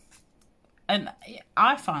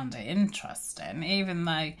I found it interesting, even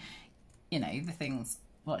though, you know, the things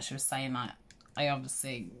what she was saying, I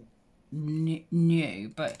obviously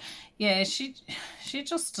knew, but yeah, she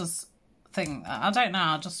just does think, I don't know,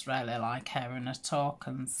 I just really like hearing her talk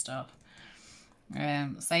and stuff.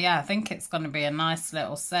 So yeah, I think it's going to be a nice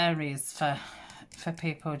little series for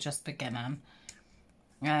people just beginning.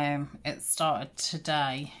 It started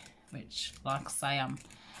today, which, like I say, I'm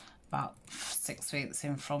about 6 weeks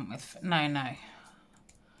in front with, no, I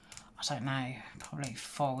don't know, probably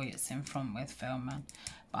 4 weeks in front with filming.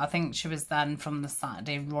 But I think she was then from the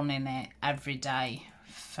Saturday running it every day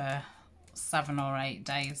for 7 or 8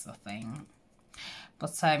 days, I think.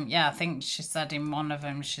 But yeah, I think she said in one of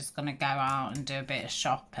them she's going to go out and do a bit of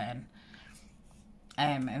shopping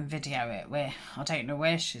and video it. Where I don't know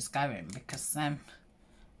where she's going because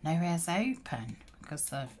nowhere's open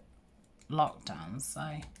because of lockdown.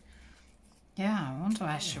 So yeah, I wonder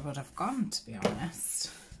where she would have gone, to be honest.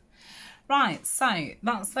 Right, so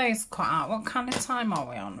that's those cut out. What kind of time are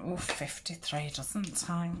we on? Oh, 53. Doesn't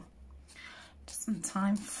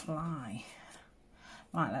time fly?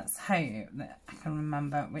 Right, let's hope that I can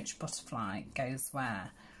remember which butterfly goes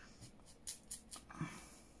where.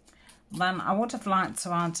 Then I would have liked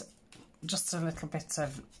to add just a little bit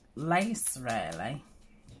of lace, really,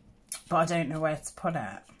 but I don't know where to put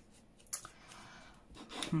it.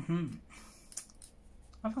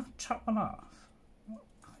 Have I chopped one off? I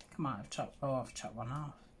might have chopped, I've chopped one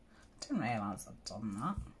off. I didn't realise I'd done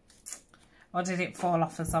that. Or did it fall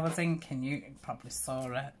off as I was inking? You probably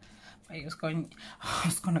saw it. But it was going, I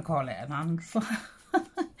was going to call it an antler.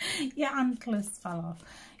 Your antlers fell off.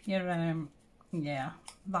 Your, yeah,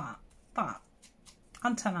 that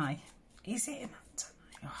antennae. Is it an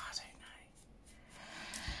antennae? Oh, I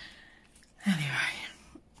don't know. Anyway.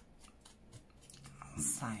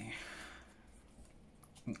 So.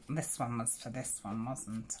 This one was for this one,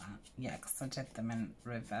 wasn't it? Yeah, because I did them in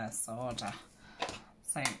reverse order.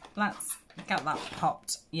 So let's get that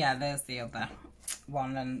popped. Yeah, there's the other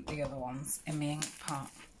one and the other one's in the ink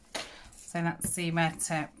pot. So let's see where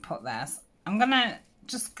to put this. I'm going to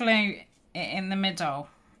just glue it in the middle.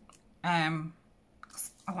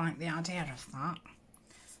 'Cause I like the idea of that.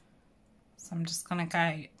 So I'm just going to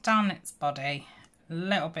go down its body, a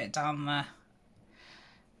little bit down the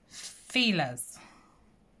feelers.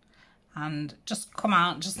 And just come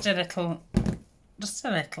out just a little,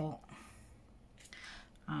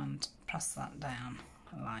 and press that down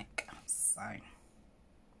like so.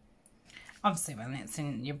 Obviously when it's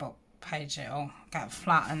in your book page it'll get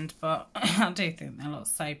flattened, but I do think they look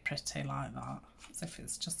so pretty like that, as if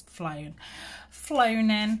it's just flown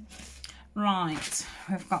in. Right,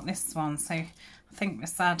 we've got this one, so I think we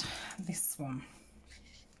said this one.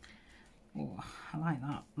 Oh, I like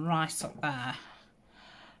that, right up there,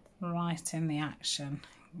 right in the action,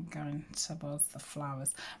 going towards the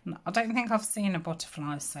flowers. I don't think I've seen a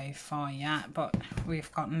butterfly so far yet, but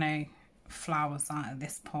we've got no flowers out at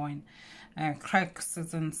this point.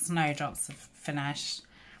 Crocuses and snowdrops have finished.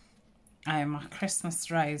 My Christmas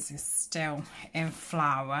rose is still in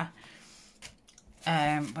flower,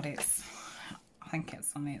 but it's, I think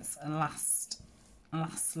it's on its last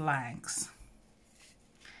legs.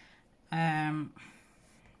 Liking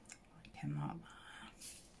that.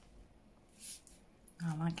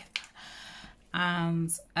 I like it.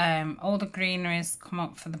 And all the greenery's come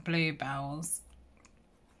up for the bluebells.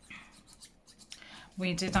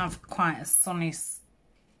 We did have quite a sunny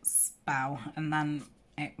spell, and then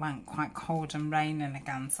it went quite cold and raining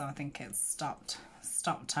again, so I think it stopped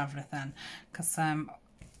everything, because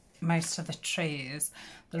most of the trees,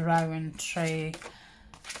 the rowan tree,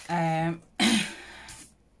 and I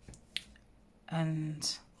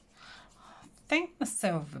think the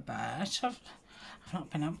silver birch, I've not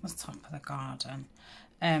been up the top of the garden.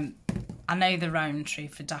 I know the rowan tree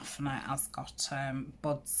for definite has got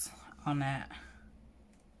buds on it.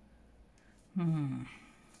 I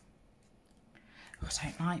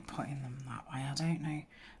don't like putting them that way, I don't know,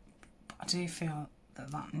 but I do feel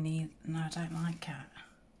that needs, no, I don't like it.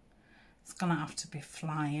 It's gonna have to be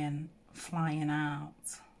flying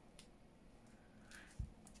out.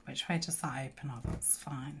 Which way does that open? Oh, that's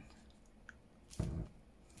fine.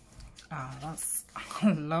 Oh, that's,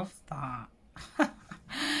 I love that.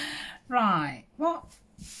 Right, what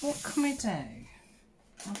can we do?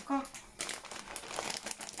 I've got,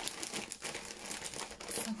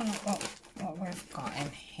 let's have a look what we've got in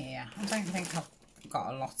here. I don't think I've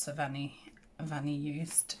got a lot of any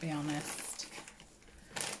use, to be honest.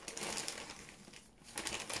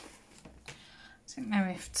 I don't know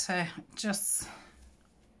if to just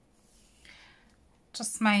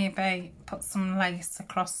maybe put some lace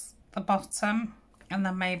across the bottom, and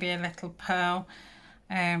then maybe a little pearl.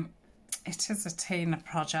 It is a Tina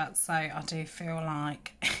project, so I do feel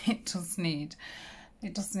like it does need a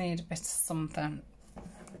bit of something.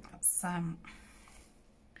 Let's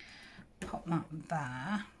put that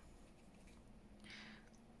there.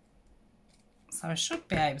 So I should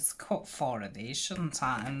be able to cut 4 of these, shouldn't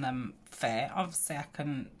I, and then fit. Obviously I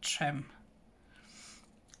can trim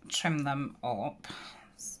them up,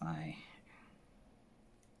 so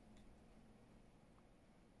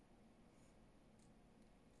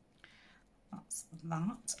that's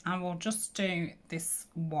that. I will just do this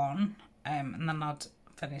one, and then I'll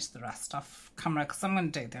finish the rest off camera, because I'm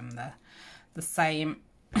going to do them the same.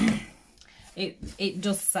 It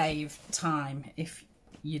does save time if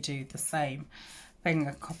you do the same thing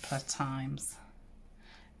a couple of times,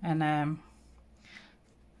 and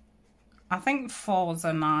I think 4's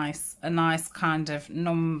a nice kind of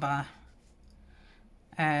number.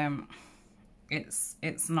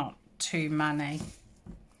 It's not too many.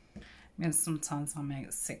 I mean, sometimes I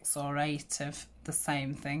make 6 or 8 of the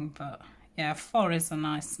same thing, but yeah, 4 is a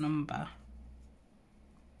nice number.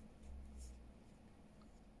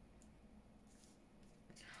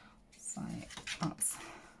 So that's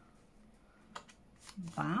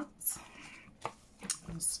that.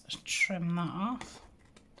 Let's trim that off.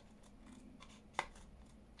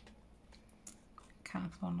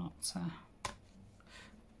 Careful not to.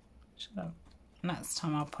 Should have, next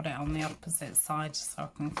time I'll put it on the opposite side so I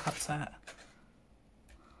can cut it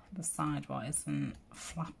the side what isn't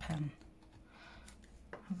flapping.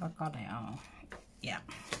 Have I got it all? Yeah.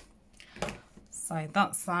 So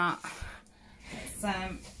that's that.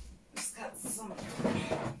 Let's get some.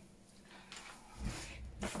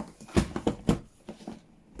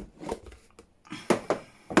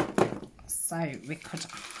 So we could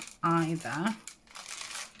either,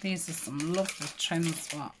 these are some lovely trims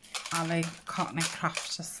what Ali Courtney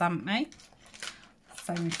Craft has sent me.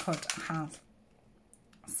 So we could have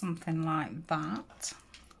something like that.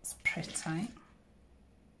 It's pretty.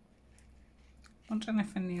 Wondering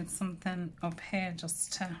if I need something up here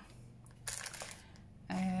just to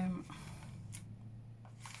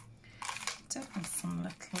do have some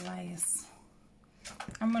little lace.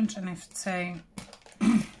 I'm wondering if to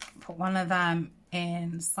put one of them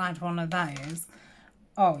inside one of those.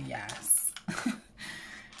 Oh yes.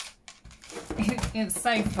 It's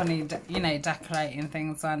so funny, you know, decorating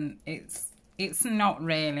things when it's not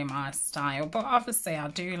really my style, but obviously I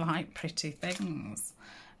do like pretty things.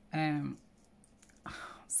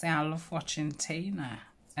 See, I love watching Tina.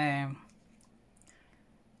 But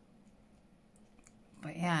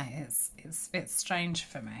yeah, it's a bit strange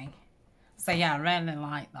for me. So yeah, I really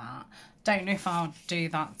like that. Don't know if I'll do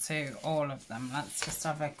that to all of them. Let's just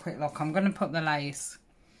have a quick look. I'm going to put the lace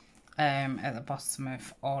at the bottom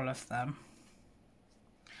of all of them.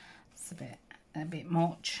 It's a bit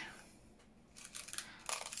much.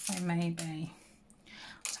 So maybe,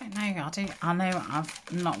 I don't know. I know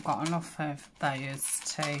I've not got enough of those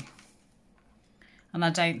two, and I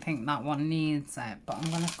don't think that one needs it. But I'm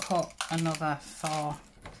going to cut another for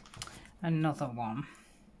another one.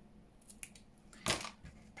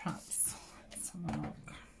 Perhaps, let's have a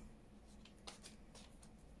look.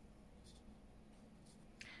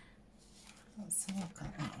 Let's have a look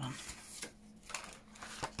at that one.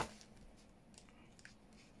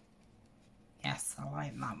 Yes, I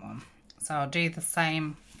like that one. So I'll do the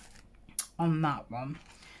same on that one.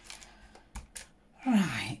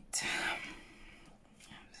 Right.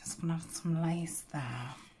 Just gonna have some lace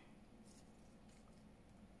there.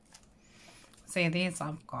 See, these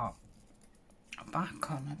I've got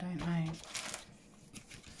back on, I don't know.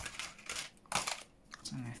 I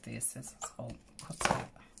don't know if these scissors will cut it.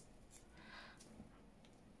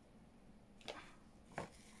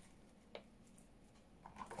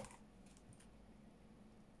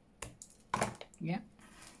 Yep.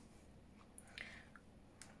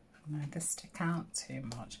 No, they stick out too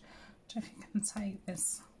much. I don't know if you can take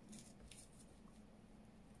this.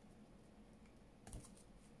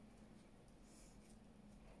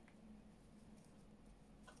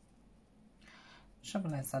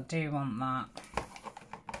 Trouble is, I do want that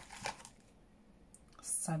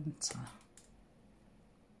centre.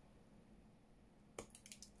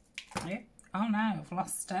 Yep. Oh no, I've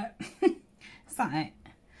lost it. Is that it?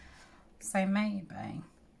 So maybe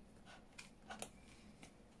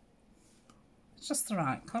it's just the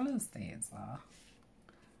right colours these are.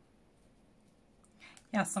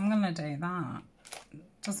 Yes, I'm going to do that.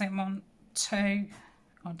 Does it want 2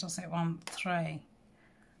 or does it want 3? I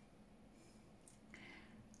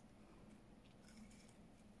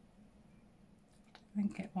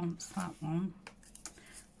think it wants that one.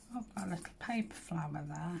 I've got a little paper flower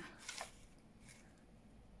there.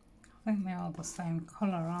 I think they're all the same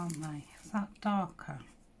colour, aren't they? Is that darker?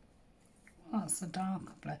 Well, that's a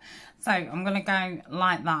darker blue. So I'm going to go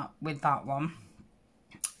like that with that one.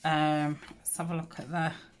 Let's have a look at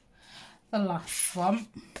the last one.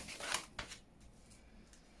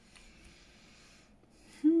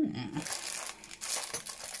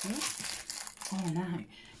 Oh no,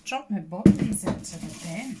 drop my buttons into the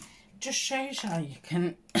bin. Just shows you how you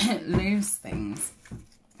can lose things.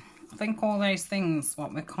 I think all those things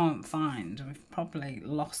what we can't find, we've probably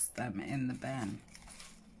lost them in the bin.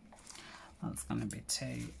 That's going to be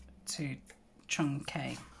too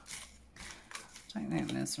chunky. I don't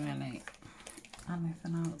think there's really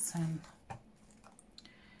anything else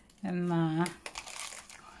in there.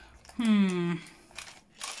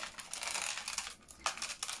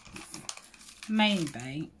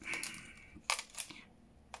 Maybe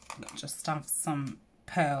just have some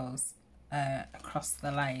pearls across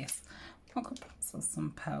the lace. I could put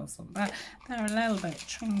some pearls on there. They're a little bit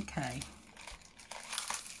chunky.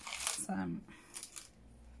 So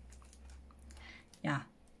yeah,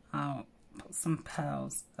 I'll put some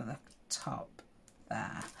pearls at the top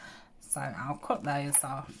there. So I'll cut those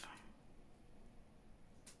off.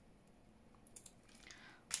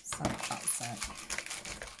 So that's it.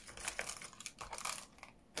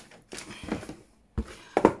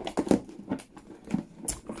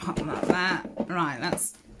 Pop that there. Right,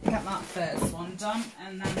 let's get that first one done,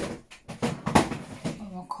 and then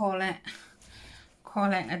we'll call it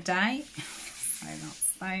a day. So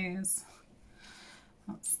that's those.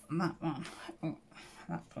 That's that one. Oh,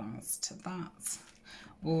 that belongs to that.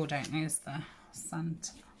 Oh, don't use the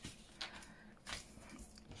centre.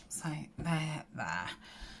 So there.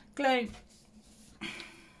 Glue.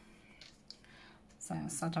 So I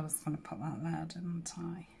said I was going to put that there, didn't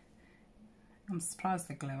I? I'm surprised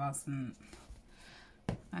the glue hasn't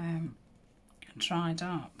dried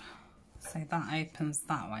up. So that opens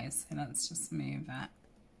that way, so let's just move it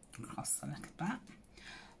across a little bit.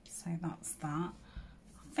 So that's that.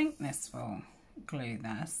 I think this will glue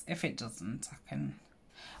this. If it doesn't, I can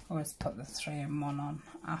always put the 3-in-1 on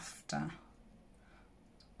after.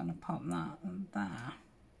 I'm going to pop that in there.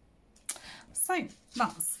 So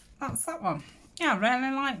that's that one. Yeah, I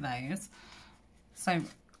really like those. So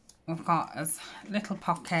we've got a little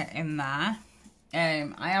pocket in there. I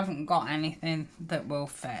haven't got anything that will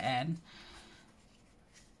fit in,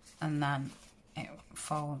 and then it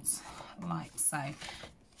folds like so.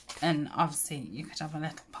 And obviously you could have a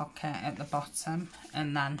little pocket at the bottom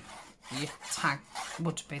and then your tag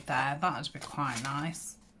would be there. That would be quite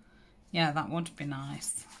nice. Yeah, that would be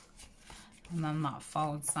nice. And then that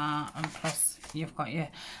folds out, and plus you've got your,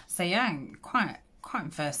 so yeah, quite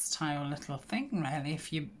versatile little thing really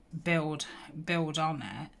if you build on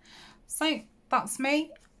it. So that's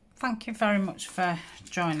me. Thank you very much for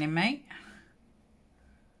joining me.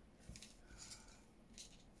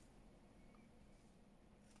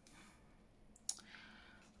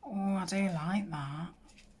 Oh, I do like that.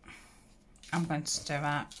 I'm going to do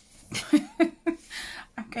it.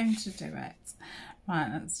 I'm going to do it. Right,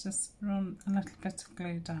 let's just run a little bit of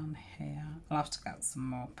glue down here. I'll have to get some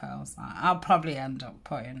more pearls. I'll probably end up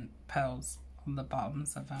putting pearls on the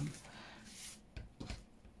bottoms of them.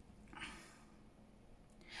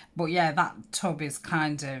 But yeah, that tub is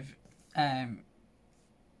kind of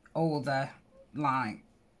all the like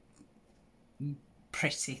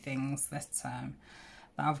pretty things that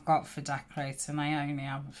I've got for decorating. I only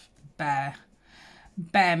have bare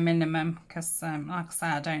minimum because like I say,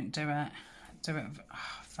 I don't do it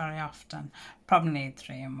very often. Probably need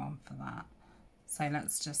 3 in 1 for that. So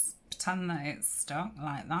let's just pretend that it's stuck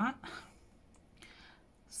like that,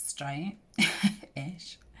 straight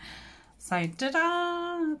ish. So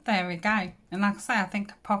ta-da, there we go. And like I say, I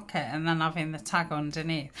think a pocket and then having the tag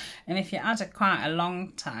underneath. And if you add quite a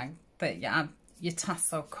long tag that you add your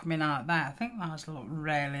tassel coming out there, I think that would look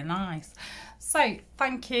really nice. So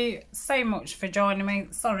thank you so much for joining me.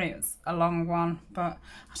 Sorry it's a long one, but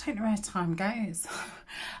I don't know where time goes.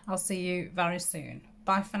 I'll see you very soon.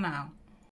 Bye for now.